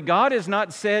carefully, God is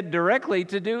not said directly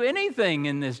to do anything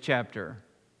in this chapter.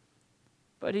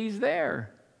 But He's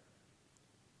there,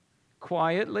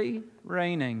 quietly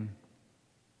reigning.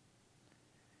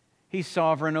 He's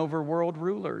sovereign over world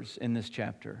rulers in this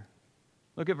chapter.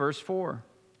 Look at verse 4.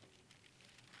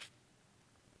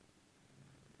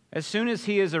 As soon as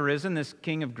he is arisen, this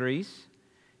king of Greece,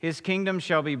 his kingdom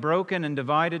shall be broken and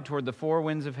divided toward the four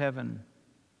winds of heaven.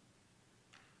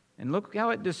 And look how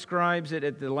it describes it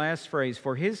at the last phrase.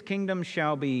 For his kingdom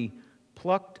shall be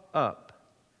plucked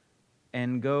up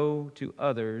and go to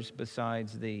others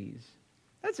besides these.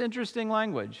 That's interesting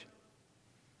language.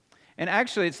 And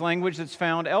actually, it's language that's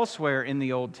found elsewhere in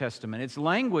the Old Testament. It's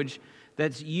language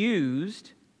that's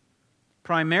used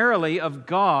primarily of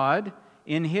God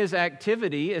in His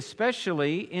activity,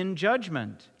 especially in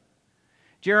judgment.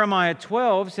 Jeremiah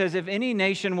 12 says, if any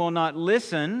nation will not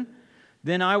listen,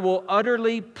 then I will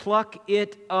utterly pluck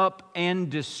it up and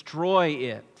destroy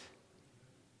it.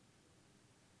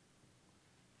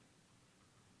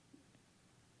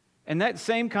 And that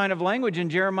same kind of language in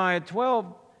Jeremiah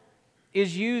 12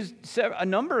 is used a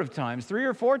number of times, 3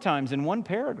 or 4 times in one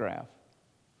paragraph.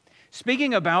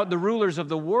 Speaking about the rulers of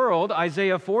the world,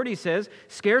 Isaiah 40 says,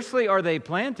 scarcely are they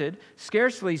planted,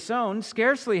 scarcely sown,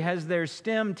 scarcely has their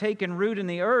stem taken root in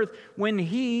the earth, when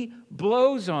He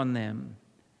blows on them,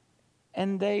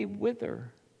 and they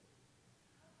wither.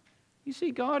 You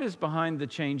see, God is behind the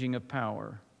changing of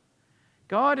power.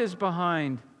 God is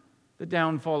behind the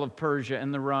downfall of Persia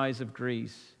and the rise of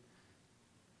Greece,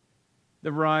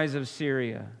 the rise of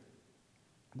Syria,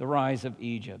 the rise of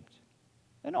Egypt,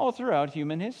 and all throughout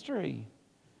human history.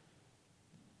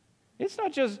 It's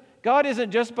not just, God isn't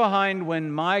just behind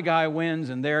when my guy wins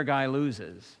and their guy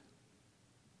loses.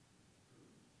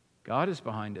 God is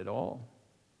behind it all.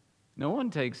 No one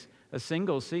takes a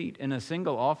single seat in a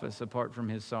single office apart from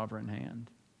His sovereign hand.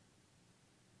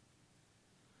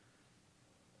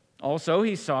 Also,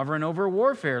 He's sovereign over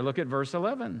warfare. Look at verse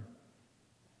 11.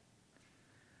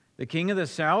 The king of the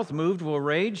south, moved with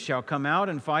rage, shall come out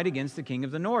and fight against the king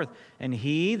of the north. And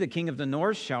he, the king of the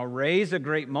north, shall raise a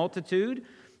great multitude,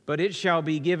 but it shall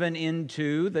be given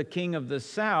into the king of the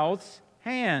south's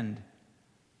hand.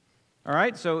 All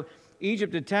right, so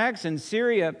Egypt attacks and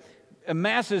Syria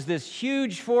amasses this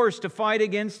huge force to fight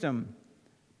against them.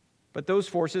 But those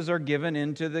forces are given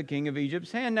into the king of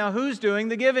Egypt's hand. Now, who's doing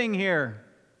the giving here?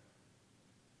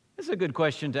 That's a good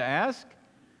question to ask.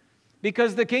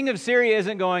 Because the king of Syria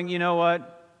isn't going, you know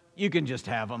what, you can just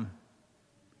have them.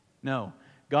 No,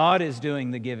 God is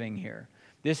doing the giving here.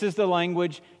 This is the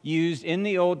language used in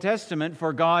the Old Testament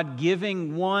for God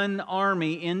giving one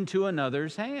army into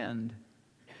another's hand.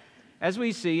 As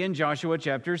we see in Joshua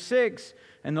chapter 6,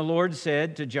 and the Lord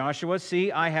said to Joshua,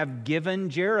 "See, I have given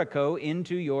Jericho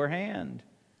into your hand,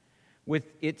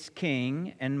 with its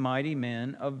king and mighty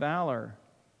men of valor."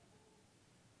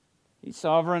 He's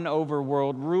sovereign over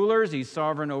world rulers. He's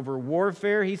sovereign over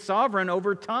warfare. He's sovereign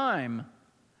over time.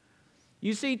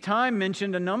 You see time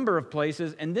mentioned a number of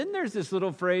places, and then there's this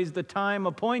little phrase, the time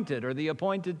appointed, or the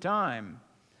appointed time.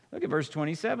 Look at verse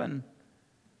 27.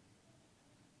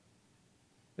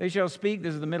 They shall speak,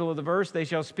 this is the middle of the verse, they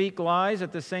shall speak lies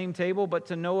at the same table, but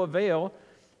to no avail,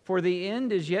 for the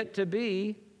end is yet to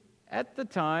be at the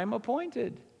time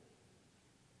appointed.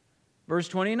 Verse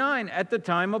 29, at the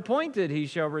time appointed he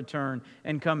shall return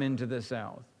and come into the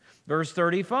south. Verse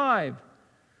 35,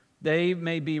 they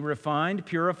may be refined,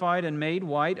 purified, and made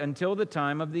white until the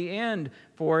time of the end,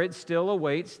 for it still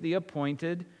awaits the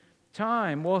appointed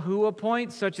time. Well, who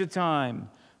appoints such a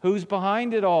time? Who's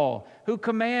behind it all? Who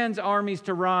commands armies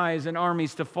to rise and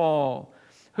armies to fall?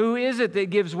 Who is it that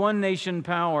gives one nation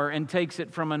power and takes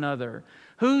it from another?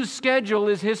 Whose schedule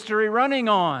is history running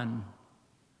on?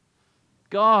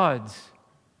 God's.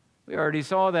 We already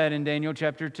saw that in Daniel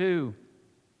chapter 2.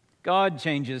 God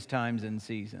changes times and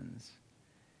seasons.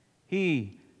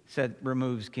 He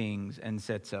removes kings and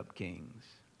sets up kings.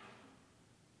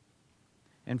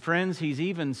 And friends, He's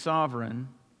even sovereign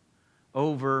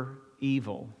over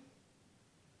evil.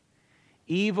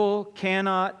 Evil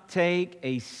cannot take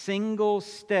a single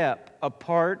step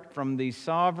apart from the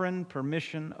sovereign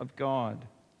permission of God.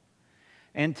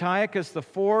 Antiochus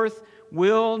IV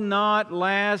will not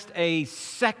last a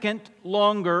second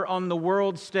longer on the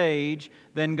world stage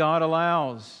than God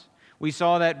allows. We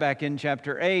saw that back in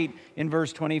chapter 8 in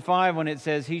verse 25 when it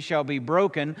says, "He shall be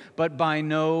broken, but by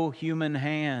no human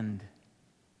hand."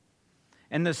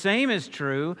 And the same is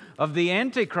true of the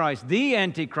Antichrist,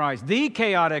 the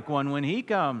chaotic one when he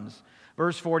comes.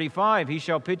 Verse 45, "He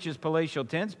shall pitch his palatial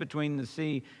tents between the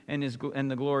sea and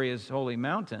the glorious holy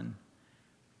mountain.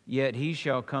 Yet he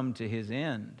shall come to his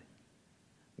end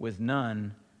with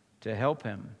none to help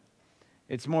him."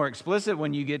 It's more explicit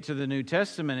when you get to the New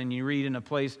Testament and you read in a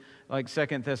place like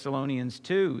 2 Thessalonians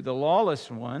 2. "The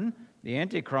lawless one, the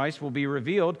Antichrist, will be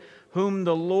revealed, whom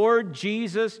the Lord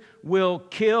Jesus will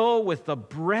kill with the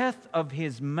breath of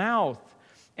his mouth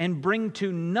and bring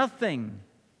to nothing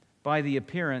by the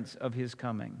appearance of his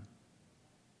coming."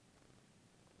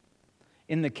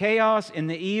 In the chaos, in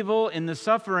the evil, in the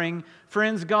suffering,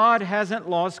 friends, God hasn't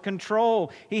lost control.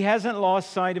 He hasn't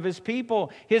lost sight of His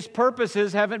people. His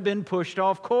purposes haven't been pushed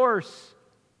off course.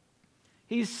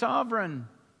 He's sovereign.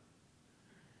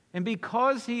 And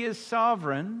because He is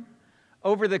sovereign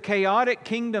over the chaotic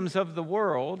kingdoms of the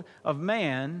world, of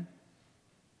man,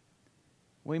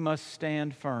 we must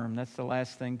stand firm. That's the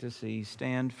last thing to see.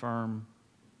 Stand firm.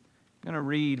 I'm going to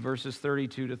read verses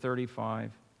 32 to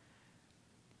 35.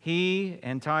 "He,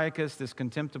 Antiochus, this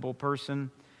contemptible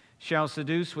person, shall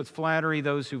seduce with flattery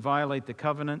those who violate the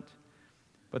covenant,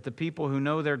 but the people who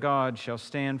know their God shall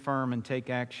stand firm and take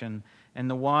action, and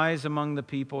the wise among the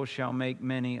people shall make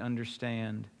many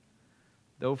understand.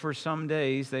 Though for some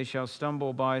days they shall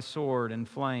stumble by sword and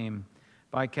flame,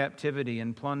 by captivity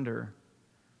and plunder.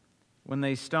 When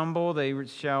they stumble, they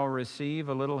shall receive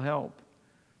a little help,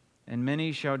 and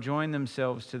many shall join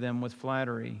themselves to them with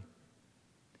flattery.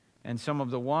 And some of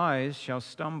the wise shall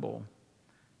stumble,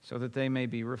 so that they may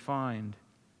be refined,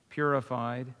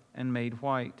 purified, and made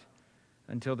white,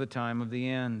 until the time of the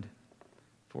end,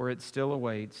 for it still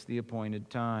awaits the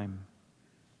appointed time."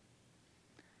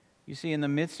 You see, in the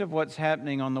midst of what's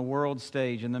happening on the world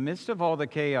stage, in the midst of all the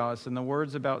chaos and the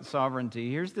words about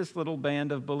sovereignty, here's this little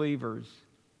band of believers.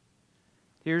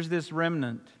 Here's this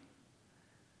remnant,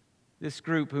 this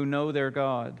group who know their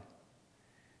God.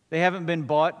 They haven't been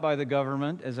bought by the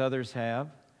government as others have.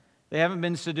 They haven't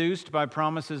been seduced by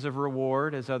promises of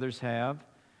reward as others have.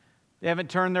 They haven't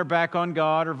turned their back on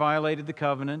God or violated the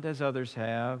covenant as others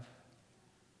have.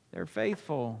 They're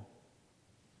faithful.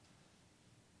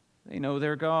 They know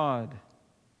their God.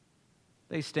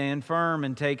 They stand firm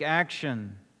and take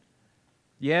action.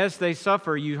 Yes, they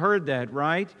suffer. You heard that,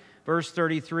 right? Verse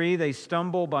 33, "They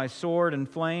stumble by sword and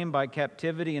flame, by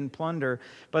captivity and plunder,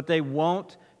 but they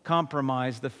won't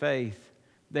compromise the faith.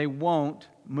 They won't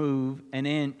move an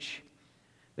inch.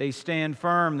 They stand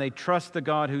firm. They trust the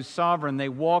God who's sovereign. They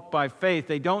walk by faith.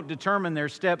 They don't determine their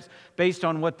steps based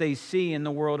on what they see in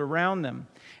the world around them.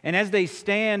 And as they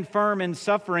stand firm in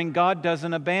suffering, God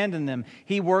doesn't abandon them.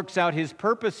 He works out His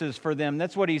purposes for them.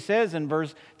 That's what He says in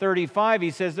verse 35. He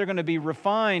says they're going to be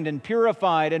refined and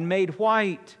purified and made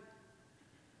white.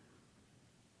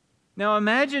 Now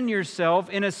imagine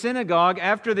yourself in a synagogue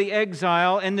after the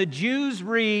exile, and the Jews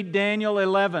read Daniel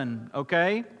 11,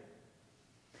 okay?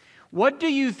 What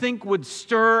do you think would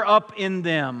stir up in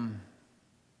them?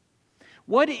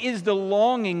 What is the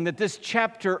longing that this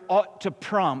chapter ought to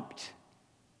prompt?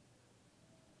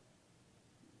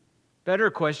 Better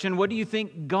question, what do you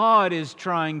think God is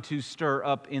trying to stir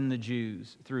up in the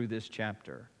Jews through this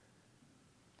chapter?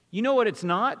 You know what it's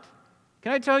not?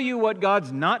 Can I tell you what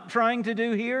God's not trying to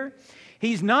do here?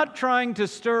 He's not trying to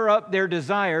stir up their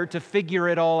desire to figure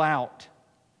it all out.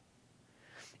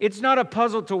 It's not a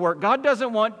puzzle to work. God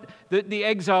doesn't want the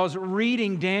exiles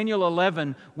reading Daniel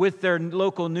 11 with their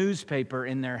local newspaper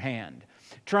in their hand,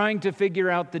 trying to figure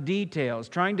out the details,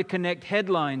 trying to connect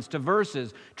headlines to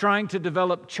verses, trying to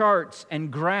develop charts and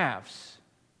graphs.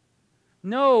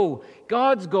 No,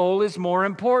 God's goal is more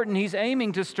important. He's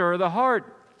aiming to stir the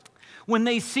heart. When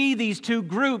they see these two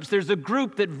groups, there's a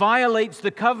group that violates the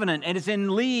covenant and is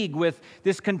in league with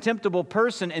this contemptible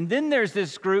person. And then there's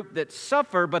this group that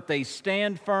suffer, but they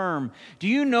stand firm. Do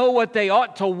you know what they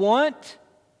ought to want?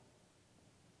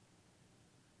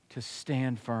 To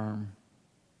stand firm.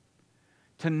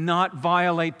 To not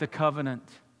violate the covenant.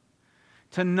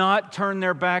 To not turn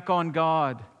their back on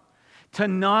God. To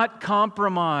not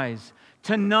compromise.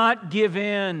 To not give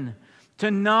in. To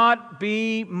not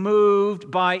be moved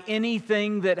by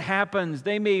anything that happens.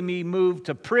 They may be moved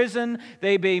to prison.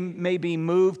 They may be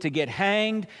moved to get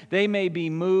hanged. They may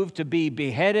be moved to be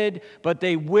beheaded. But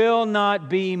they will not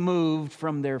be moved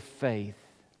from their faith.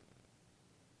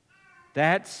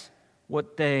 That's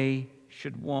what they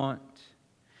should want.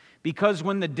 Because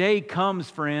when the day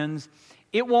comes, friends,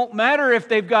 it won't matter if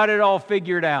they've got it all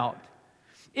figured out.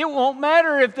 It won't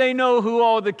matter if they know who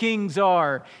all the kings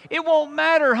are. It won't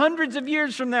matter hundreds of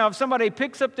years from now if somebody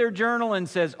picks up their journal and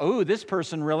says, oh, this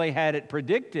person really had it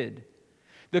predicted.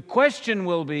 The question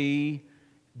will be,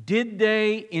 did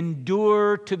they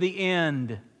endure to the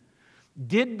end?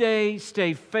 Did they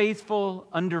stay faithful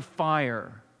under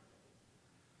fire?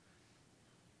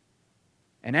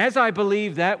 And as I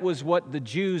believe that was what the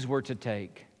Jews were to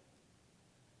take,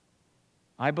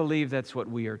 I believe that's what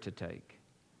we are to take.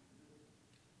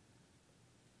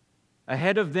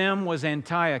 Ahead of them was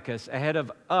Antiochus. Ahead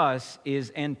of us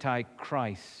is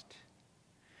Antichrist.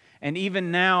 And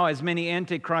even now, as many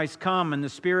Antichrists come and the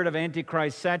spirit of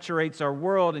Antichrist saturates our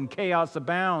world and chaos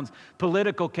abounds,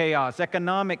 political chaos,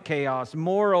 economic chaos,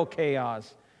 moral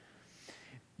chaos,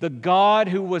 the God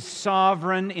who was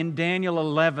sovereign in Daniel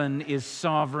 11 is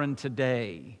sovereign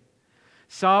today.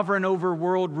 Sovereign over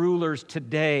world rulers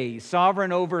today,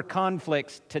 sovereign over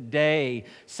conflicts today,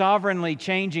 sovereignly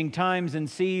changing times and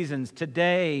seasons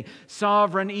today,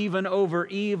 sovereign even over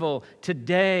evil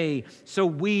today, so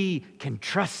we can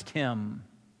trust Him.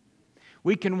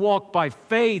 We can walk by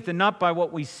faith and not by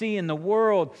what we see in the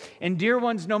world. And dear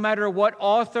ones, no matter what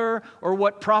author or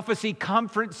what prophecy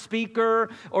conference speaker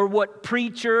or what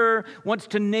preacher wants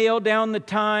to nail down the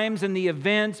times and the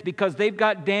events because they've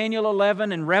got Daniel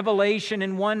 11 and Revelation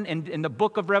in one, and the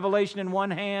book of Revelation in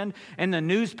one hand and the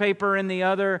newspaper in the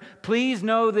other, please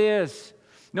know this.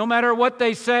 No matter what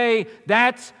they say,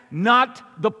 that's not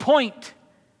the point.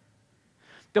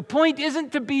 The point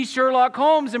isn't to be Sherlock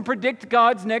Holmes and predict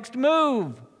God's next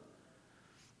move.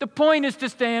 The point is to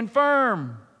stand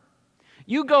firm.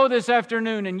 You go this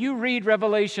afternoon and you read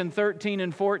Revelation 13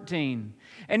 and 14.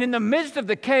 And in the midst of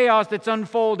the chaos that's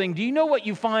unfolding, do you know what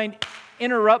you find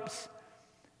interrupts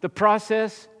the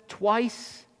process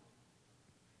twice?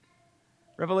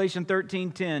 Revelation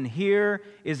 13:10. Here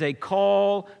is a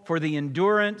call for the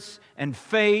endurance and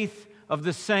faith of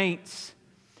the saints.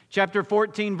 Chapter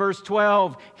 14, verse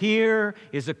 12, here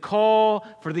is a call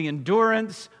for the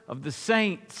endurance of the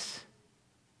saints.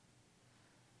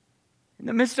 In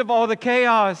the midst of all the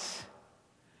chaos,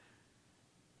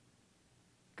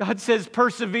 God says,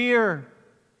 persevere.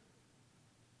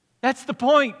 That's the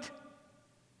point.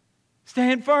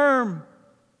 Stand firm.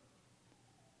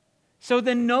 So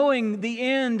then, knowing the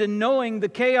end and knowing the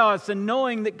chaos and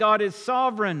knowing that God is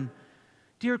sovereign,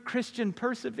 dear Christian,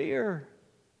 persevere.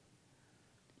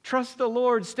 Trust the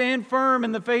Lord. Stand firm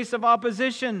in the face of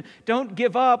opposition. Don't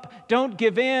give up. Don't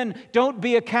give in. Don't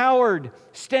be a coward.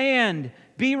 Stand.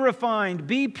 Be refined.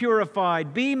 Be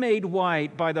purified. Be made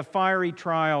white by the fiery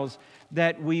trials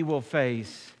that we will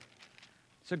face.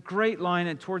 It's a great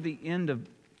line toward the end of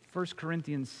 1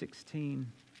 Corinthians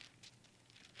 16.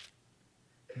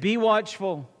 Be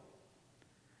watchful.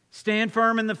 Stand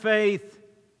firm in the faith.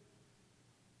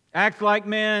 Act like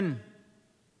men.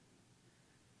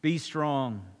 Be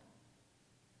strong.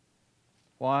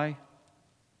 Why?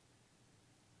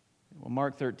 Well,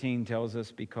 Mark 13 tells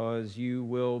us, because you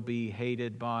will be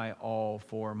hated by all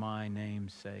for my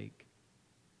name's sake.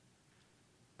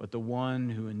 But the one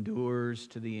who endures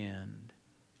to the end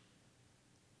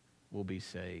will be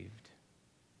saved.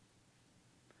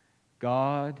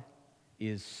 God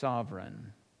is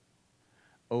sovereign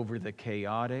over the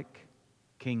chaotic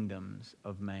kingdoms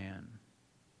of man.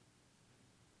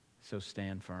 So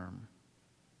stand firm.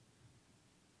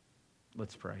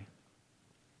 Let's pray.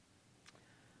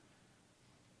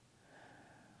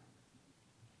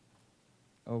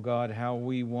 Oh God, how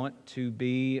we want to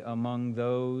be among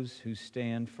those who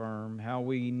stand firm. How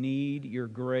we need your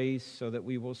grace so that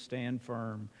we will stand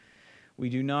firm. We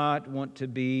do not want to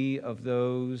be of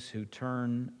those who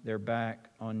turn their back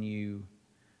on you,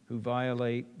 who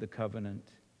violate the covenant,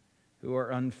 who are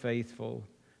unfaithful,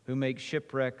 who make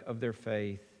shipwreck of their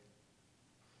faith,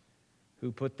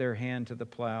 who put their hand to the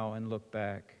plow and look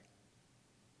back.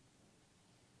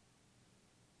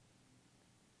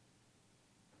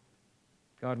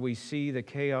 God, we see the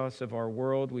chaos of our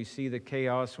world. We see the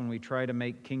chaos when we try to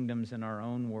make kingdoms in our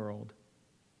own world.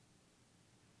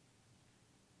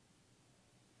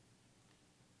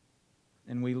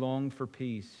 And we long for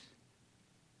peace.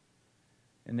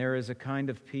 And there is a kind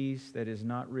of peace that is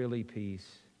not really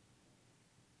peace.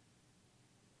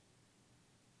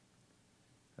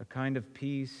 A kind of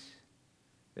peace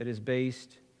that is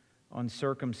based on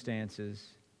circumstances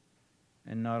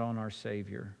and not on our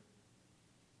Savior.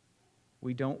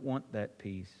 We don't want that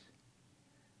peace.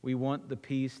 We want the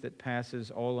peace that passes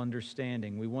all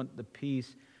understanding. We want the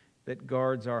peace that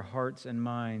guards our hearts and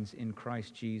minds in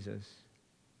Christ Jesus.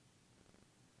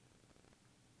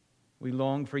 We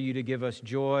long for you to give us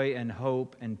joy and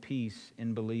hope and peace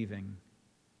in believing.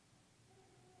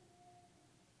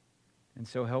 And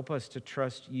so help us to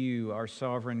trust you, our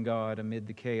sovereign God, amid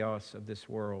the chaos of this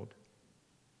world.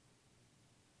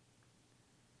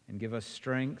 And give us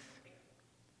strength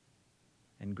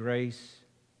and grace,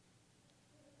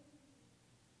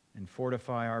 and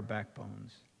fortify our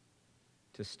backbones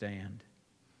to stand.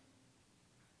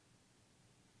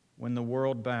 When the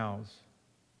world bows,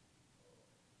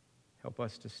 help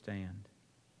us to stand.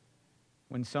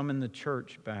 When some in the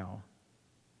church bow,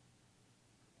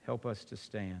 help us to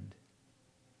stand.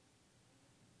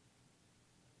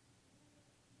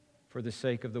 For the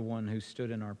sake of the one who stood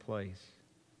in our place.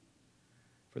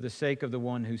 For the sake of the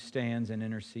one who stands and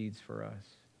intercedes for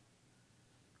us.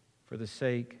 For the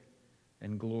sake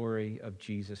and glory of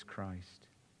Jesus Christ.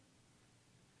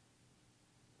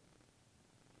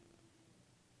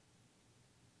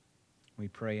 We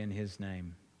pray in His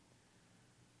name.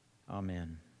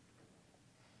 Amen.